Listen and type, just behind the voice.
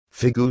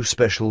FIGU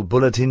Special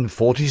Bulletin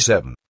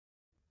 47.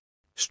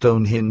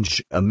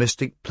 Stonehenge, a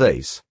mystic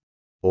place.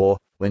 Or,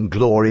 when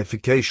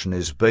glorification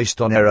is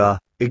based on error,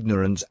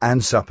 ignorance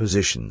and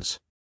suppositions.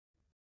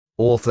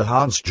 Author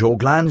Hans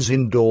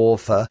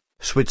Lanzendorfer,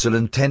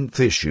 Switzerland, 10th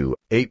issue,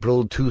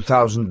 April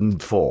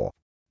 2004.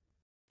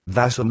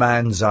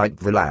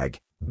 Wassermann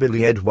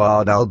Billy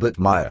Edward Albert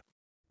Meier.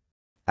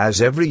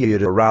 As every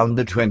year around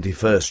the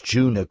 21st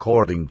June,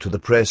 according to the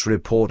press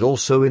report,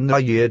 also in the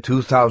year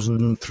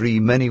 2003,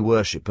 many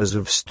worshippers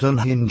of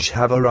Stonehenge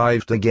have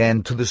arrived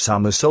again to the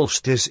summer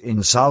solstice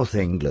in South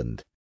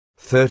England.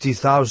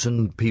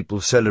 30,000 people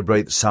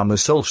celebrate summer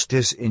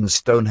solstice in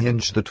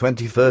Stonehenge the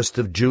 21st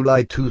of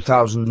July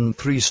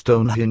 2003.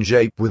 Stonehenge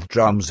ape with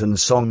drums and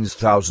songs.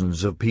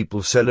 Thousands of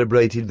people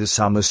celebrated the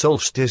summer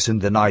solstice in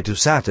the night of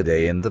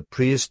Saturday in the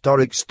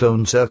prehistoric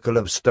stone circle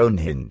of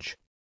Stonehenge.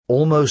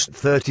 Almost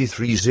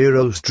 33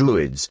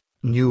 Druids,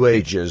 New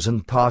Agers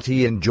and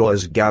party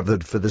enjoyers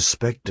gathered for the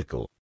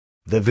spectacle.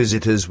 The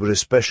visitors were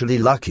especially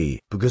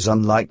lucky because,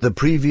 unlike the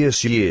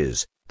previous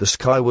years, the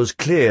sky was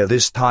clear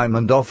this time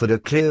and offered a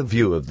clear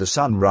view of the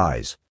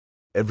sunrise.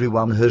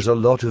 Everyone has a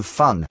lot of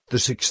fun. The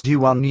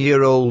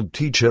 61-year-old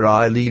teacher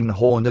Eileen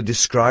Horner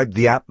described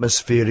the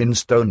atmosphere in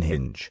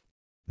Stonehenge.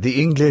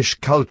 The English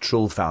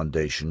Cultural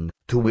Foundation,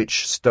 to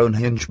which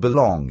Stonehenge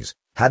belongs,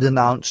 had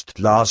announced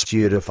last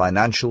year a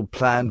financial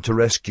plan to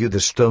rescue the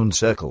stone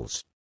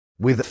circles.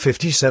 With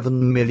 £57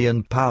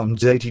 million,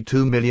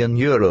 €82 million,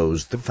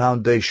 the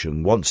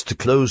foundation wants to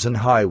close an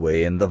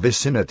highway in the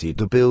vicinity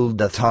to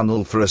build a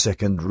tunnel for a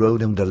second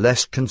road and a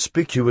less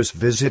conspicuous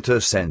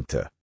visitor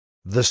centre.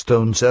 The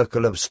stone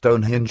circle of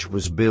Stonehenge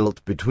was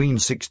built between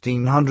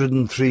 1600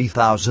 and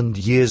 3000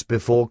 years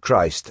before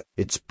Christ.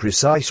 Its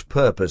precise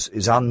purpose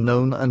is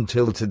unknown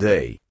until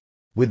today.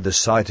 With the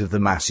sight of the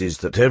masses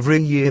that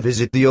every year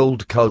visit the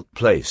old cult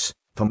place,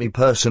 for me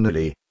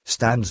personally,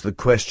 stands the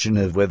question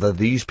of whether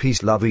these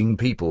peace-loving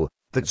people,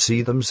 that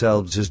see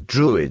themselves as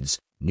Druids,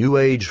 New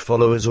Age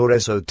followers or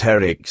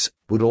esoterics,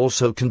 would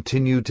also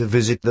continue to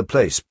visit the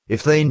place,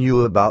 if they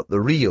knew about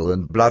the real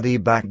and bloody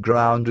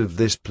background of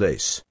this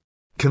place.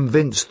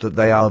 Convinced that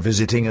they are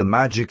visiting a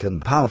magic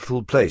and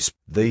powerful place,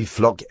 they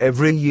flock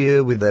every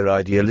year with their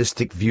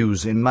idealistic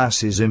views in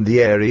masses in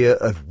the area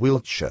of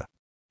Wiltshire.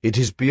 It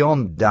is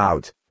beyond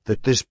doubt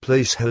that this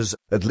place has,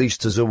 at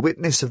least as a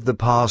witness of the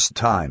past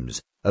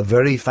times, a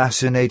very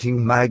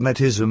fascinating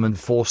magnetism and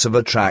force of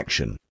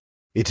attraction.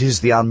 It is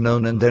the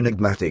unknown and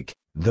enigmatic,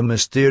 the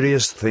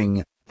mysterious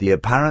thing, the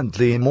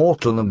apparently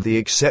immortal and the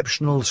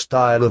exceptional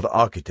style of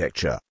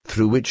architecture,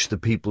 through which the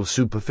people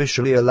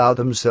superficially allow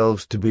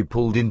themselves to be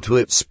pulled into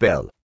its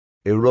spell.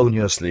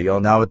 Erroneously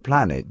on our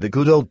planet, the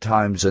good old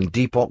times and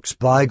epochs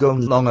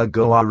bygone long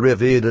ago are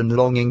revered and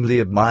longingly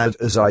admired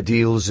as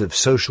ideals of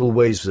social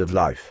ways of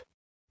life.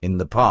 In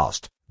the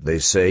past, they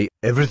say,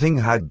 everything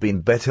had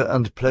been better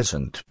and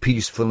pleasant,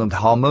 peaceful and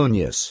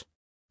harmonious.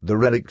 The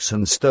relics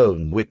and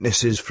stone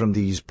witnesses from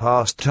these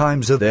past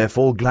times are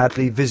therefore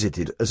gladly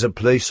visited as a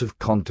place of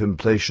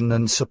contemplation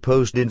and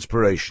supposed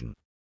inspiration.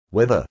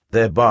 Whether,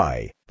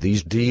 thereby,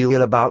 these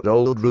deal about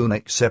old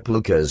runic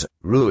sepulchres,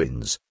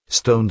 ruins,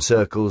 stone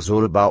circles,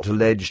 or about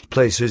alleged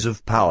places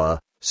of power,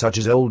 such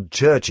as old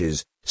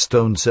churches,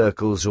 stone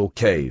circles or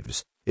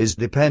caves, is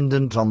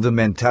dependent on the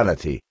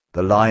mentality,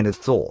 the line of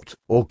thought,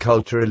 or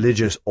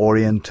cult-religious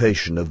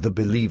orientation of the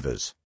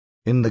believers.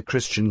 In the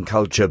Christian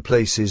culture,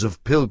 places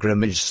of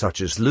pilgrimage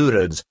such as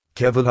Lourdes,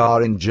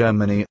 Kevlar in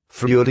Germany,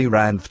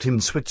 Freudenstadt in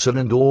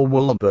Switzerland, or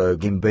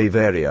Wolfsburg in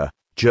Bavaria,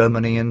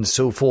 Germany and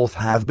so forth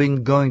have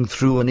been going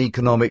through an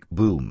economic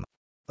boom.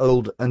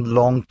 Old and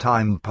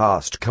long-time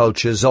past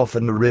cultures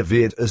often are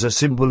revered as a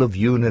symbol of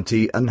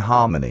unity and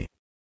harmony,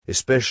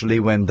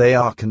 especially when they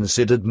are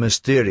considered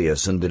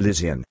mysterious and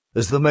Elysian,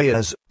 as the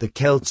Mayas, the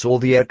Celts or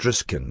the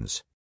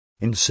Etruscans.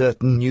 In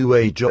certain New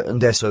Age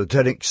and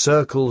esoteric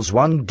circles,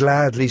 one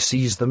gladly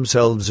sees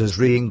themselves as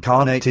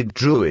reincarnated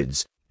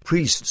Druids,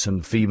 priests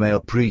and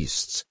female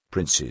priests,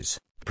 princes,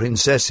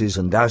 princesses,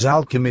 and as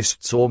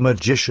alchemists or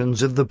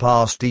magicians of the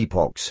past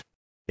epochs.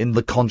 In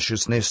the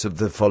consciousness of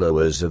the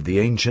followers of the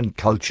ancient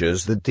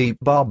cultures, the deep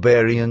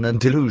barbarian and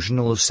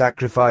delusional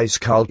sacrifice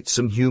cults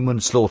and human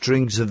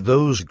slaughterings of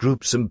those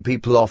groups and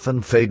people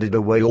often faded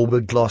away or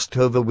were glossed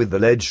over with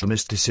alleged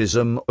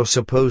mysticism or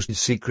supposed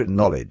secret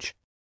knowledge.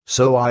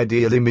 So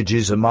ideal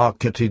images are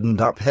marketed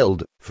and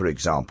upheld, for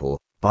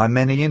example, by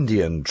many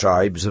Indian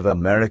tribes of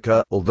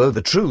America, although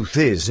the truth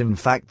is in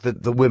fact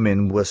that the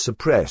women were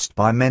suppressed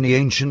by many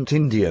ancient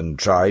Indian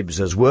tribes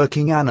as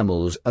working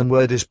animals and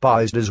were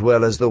despised, as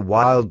well as the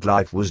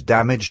wildlife was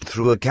damaged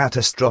through a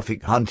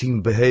catastrophic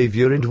hunting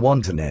behavior and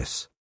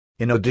wantonness.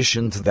 In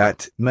addition to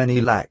that, many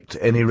lacked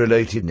any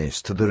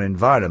relatedness to their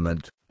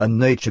environment, and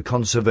nature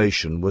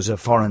conservation was a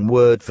foreign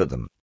word for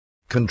them.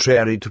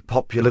 Contrary to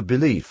popular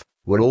belief,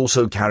 were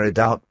also carried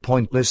out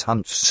pointless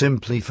hunts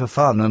simply for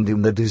fun and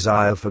in the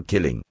desire for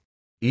killing.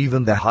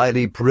 Even the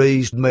highly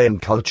praised Mayan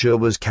culture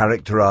was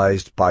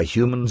characterized by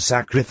human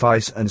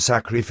sacrifice and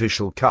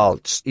sacrificial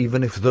cults,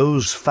 even if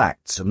those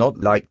facts are not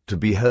liked to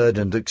be heard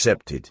and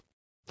accepted.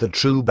 The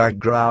true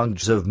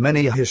backgrounds of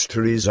many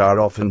histories are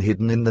often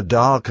hidden in the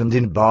dark and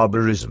in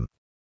barbarism.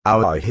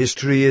 Our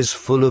history is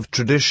full of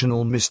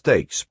traditional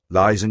mistakes,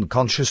 lies and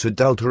conscious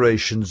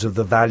adulterations of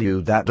the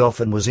value that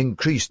often was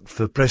increased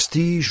for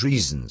prestige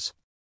reasons.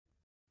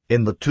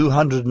 In the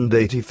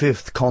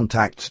 285th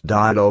Contact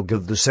Dialogue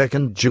of the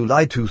 2nd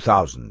July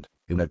 2000,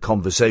 in a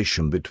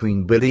conversation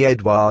between Billy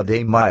Edward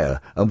A. Meier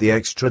and the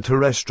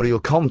extraterrestrial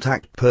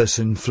contact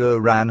person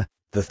Floran,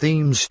 the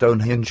theme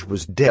Stonehenge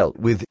was dealt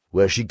with,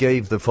 where she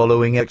gave the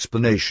following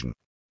explanation.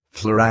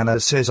 Florana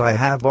says, I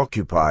have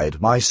occupied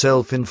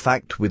myself in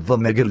fact with the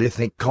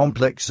megalithic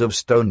complex of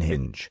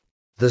Stonehenge.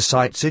 The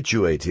site,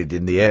 situated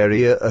in the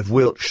area of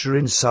Wiltshire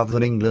in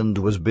southern England,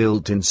 was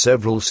built in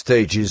several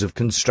stages of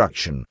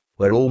construction,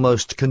 where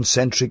almost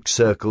concentric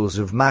circles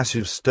of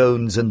massive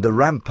stones and a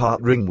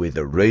rampart ring with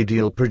a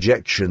radial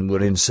projection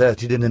were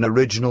inserted in an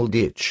original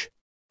ditch.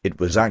 It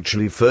was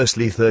actually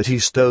firstly 30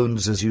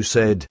 stones, as you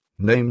said,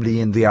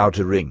 namely in the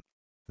outer ring.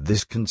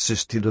 This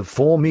consisted of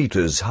 4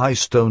 meters high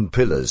stone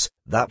pillars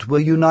that were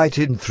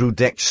united through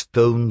deck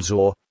stones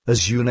or,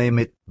 as you name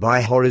it,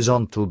 by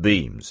horizontal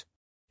beams.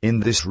 In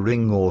this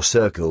ring or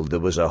circle there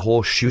was a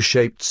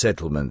horseshoe-shaped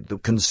settlement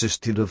that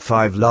consisted of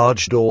 5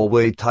 large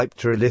doorway-type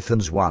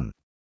trilithons.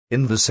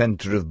 In the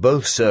center of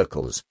both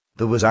circles,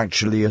 there was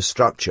actually a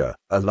structure,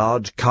 a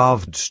large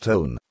carved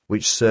stone,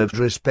 which served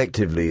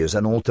respectively as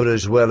an altar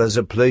as well as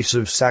a place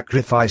of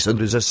sacrifice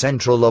and as a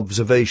central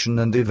observation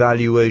and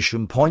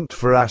evaluation point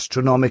for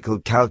astronomical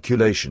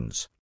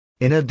calculations.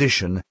 In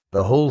addition,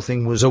 the whole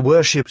thing was a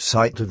worship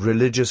site of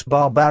religious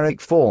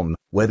barbaric form,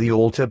 where the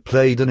altar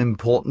played an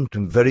important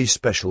and very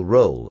special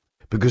role,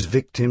 because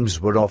victims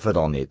were offered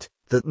on it,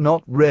 that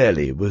not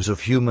rarely was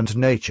of human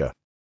nature.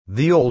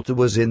 The altar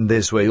was in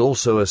this way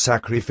also a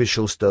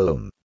sacrificial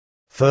stone.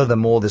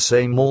 Furthermore, the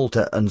same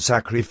altar and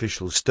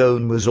sacrificial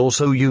stone was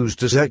also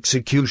used as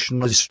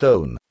executioner's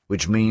stone,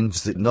 which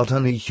means that not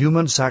only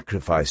human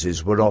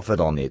sacrifices were offered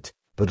on it,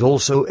 but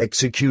also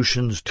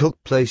executions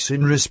took place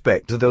in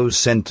respect to those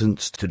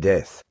sentenced to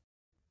death.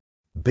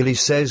 Billy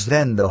says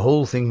then the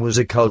whole thing was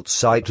a cult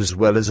site as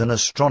well as an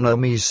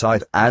astronomy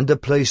site and a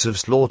place of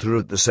slaughter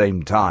at the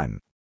same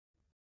time.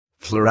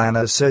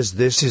 Florana says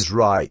this is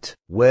right,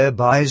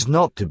 whereby is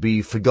not to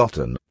be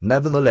forgotten,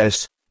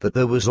 nevertheless, that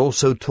there was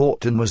also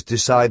taught and was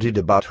decided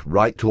about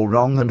right or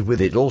wrong, and with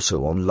it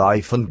also on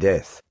life and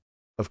death.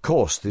 Of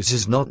course this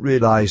is not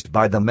realized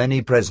by the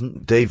many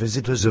present-day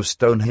visitors of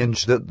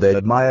Stonehenge, that they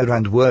admire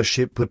and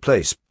worship a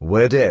place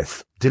where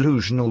death,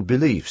 delusional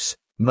beliefs,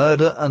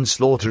 murder and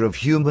slaughter of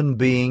human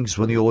beings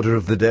were the order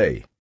of the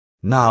day.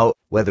 Now,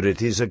 whether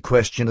it is a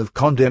question of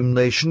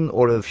condemnation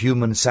or of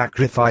human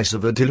sacrifice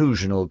of a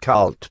delusional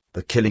cult,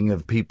 the killing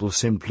of people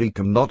simply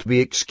cannot be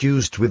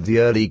excused with the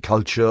early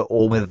culture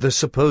or with the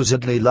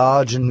supposedly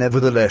large and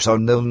nevertheless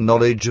unknown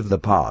knowledge of the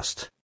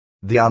past.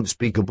 The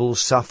unspeakable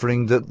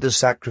suffering that the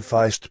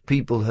sacrificed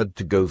people had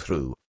to go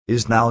through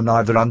is now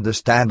neither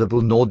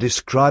understandable nor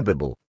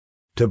describable.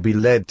 To be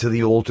led to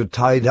the altar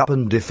tied up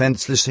and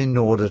defenseless in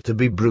order to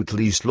be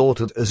brutally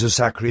slaughtered as a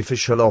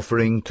sacrificial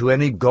offering to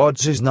any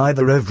gods is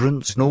neither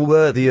reverence nor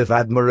worthy of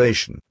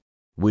admiration.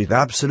 With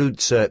absolute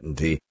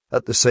certainty,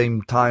 at the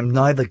same time,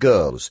 neither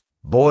girls,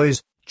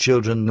 boys,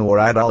 children nor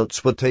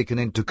adults were taken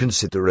into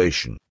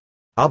consideration.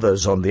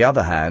 Others, on the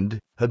other hand,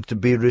 had to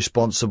be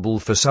responsible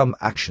for some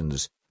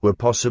actions, were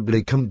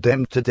possibly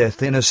condemned to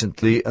death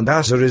innocently, and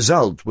as a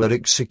result were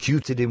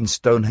executed in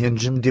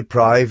Stonehenge and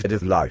deprived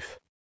of life.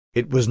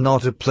 It was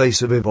not a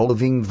place of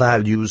evolving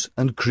values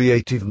and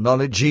creative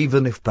knowledge,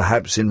 even if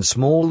perhaps in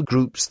small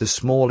groups the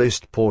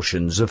smallest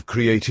portions of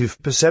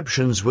creative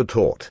perceptions were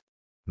taught.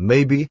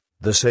 Maybe,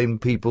 the same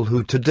people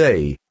who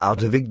today,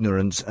 out of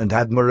ignorance and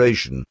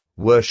admiration,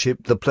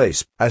 worship the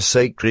place as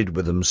sacred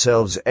were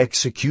themselves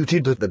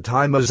executed at the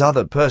time as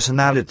other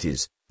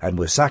personalities, and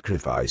were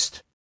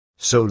sacrificed.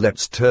 So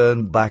let's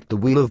turn back the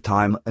wheel of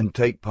time and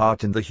take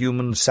part in the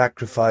human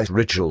sacrifice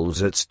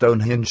rituals at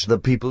Stonehenge. The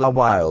people are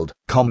wild,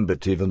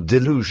 combative and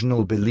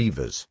delusional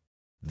believers.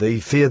 They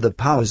fear the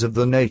powers of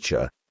the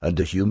nature, and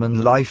a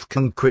human life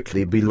can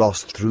quickly be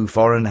lost through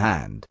foreign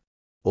hand.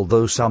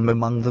 Although some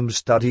among them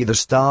study the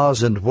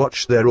stars and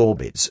watch their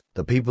orbits,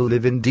 the people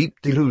live in deep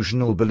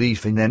delusional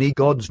belief in any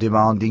gods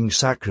demanding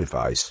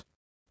sacrifice.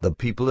 The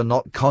people are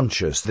not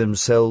conscious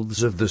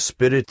themselves of the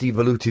spirit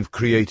evolutive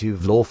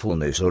creative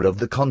lawfulness or of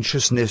the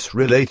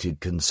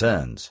consciousness-related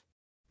concerns.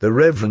 The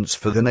reverence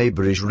for the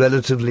neighbor is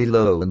relatively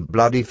low and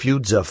bloody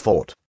feuds are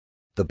fought.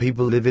 The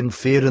people live in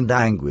fear and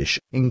anguish,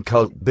 in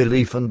cult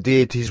belief and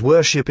deities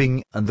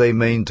worshipping, and they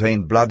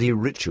maintain bloody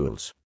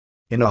rituals.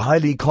 In a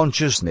highly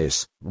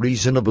consciousness,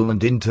 reasonable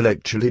and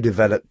intellectually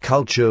developed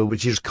culture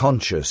which is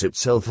conscious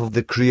itself of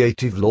the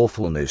creative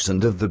lawfulness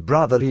and of the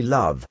brotherly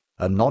love,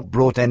 and not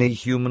brought any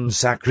human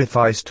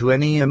sacrifice to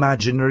any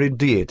imaginary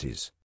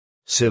deities.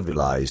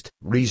 Civilized,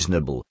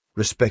 reasonable,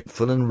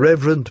 respectful and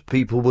reverent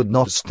people would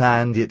not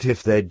stand it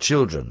if their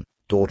children,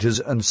 daughters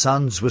and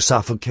sons were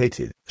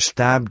suffocated,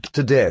 stabbed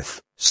to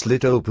death,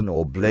 slit open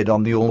or bled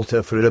on the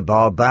altar for a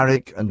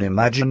barbaric and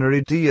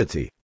imaginary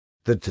deity.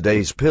 that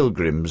today's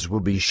pilgrims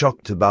will be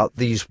shocked about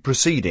these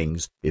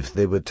proceedings if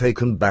they were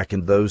taken back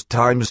in those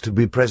times to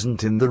be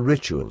present in the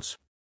rituals.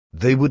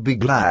 They would be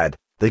glad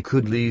they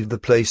could leave the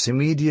place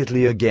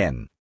immediately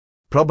again.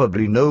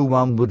 Probably no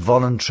one would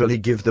voluntarily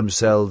give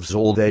themselves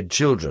or their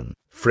children,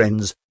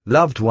 friends,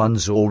 loved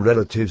ones or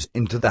relatives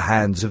into the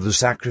hands of the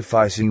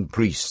sacrificing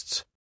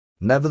priests.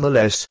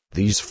 Nevertheless,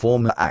 these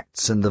former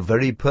acts and the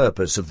very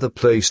purpose of the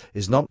place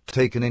is not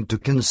taken into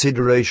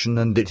consideration,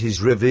 and it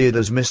is revered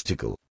as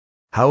mystical.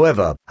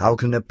 However, how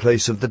can a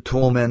place of the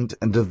torment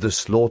and of the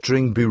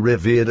slaughtering be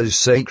revered as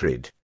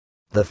sacred?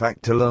 The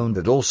fact alone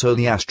that also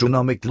the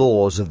astronomic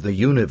laws of the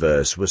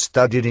universe were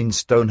studied in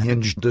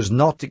Stonehenge does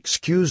not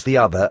excuse the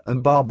other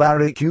and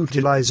barbaric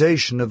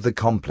utilization of the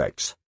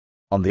complex.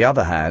 On the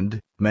other hand,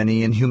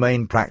 many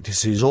inhumane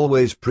practices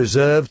always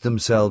preserve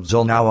themselves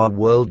on our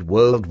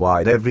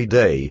worldwide every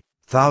day.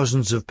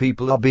 Thousands of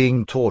people are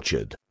being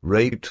tortured,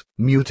 raped,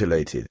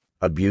 mutilated,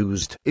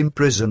 abused,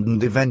 imprisoned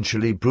and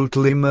eventually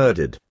brutally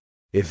murdered.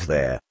 If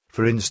there,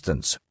 for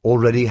instance,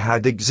 already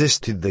had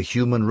existed the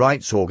human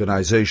rights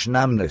organization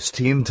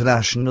Amnesty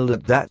International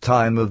at that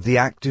time of the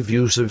active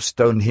use of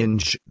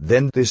Stonehenge,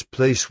 then this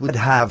place would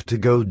have to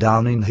go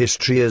down in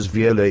history as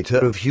violator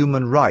of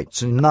human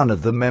rights, and none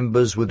of the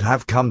members would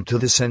have come to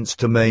the sense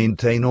to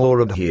maintain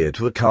or adhere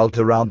to a cult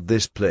around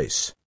this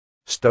place.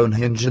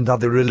 Stonehenge and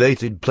other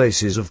related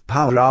places of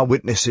power are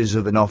witnesses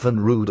of an often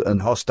rude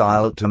and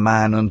hostile to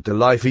man and to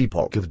life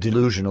epoch of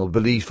delusional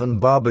belief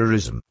and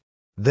barbarism.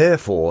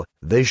 Therefore,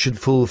 they should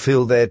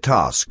fulfill their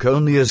task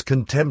only as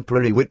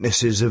contemporary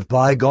witnesses of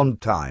bygone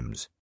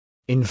times.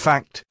 In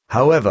fact,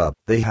 however,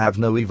 they have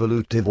no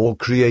evolutive or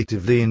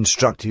creatively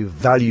instructive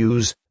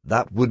values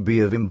that would be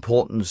of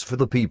importance for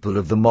the people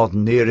of the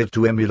modern era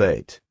to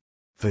emulate.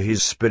 For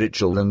his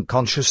spiritual and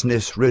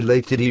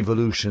consciousness-related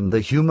evolution, the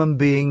human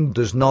being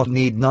does not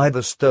need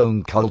neither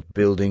stone cult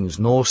buildings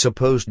nor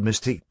supposed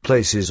mystic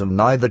places, and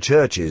neither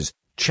churches,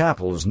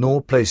 chapels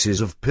nor places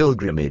of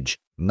pilgrimage,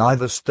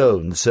 neither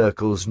stone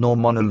circles nor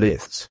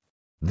monoliths.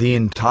 The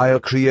entire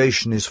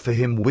creation is for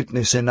him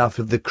witness enough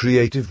of the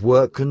creative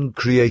work and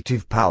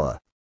creative power.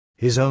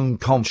 His own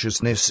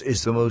consciousness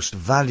is the most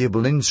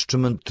valuable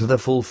instrument to the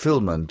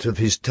fulfillment of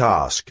his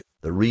task,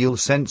 the real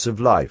sense of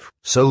life,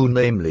 so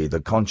namely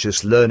the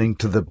conscious learning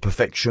to the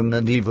perfection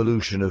and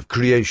evolution of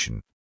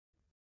creation.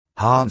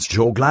 Hans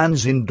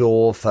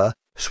Lanzendorfer,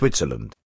 Switzerland.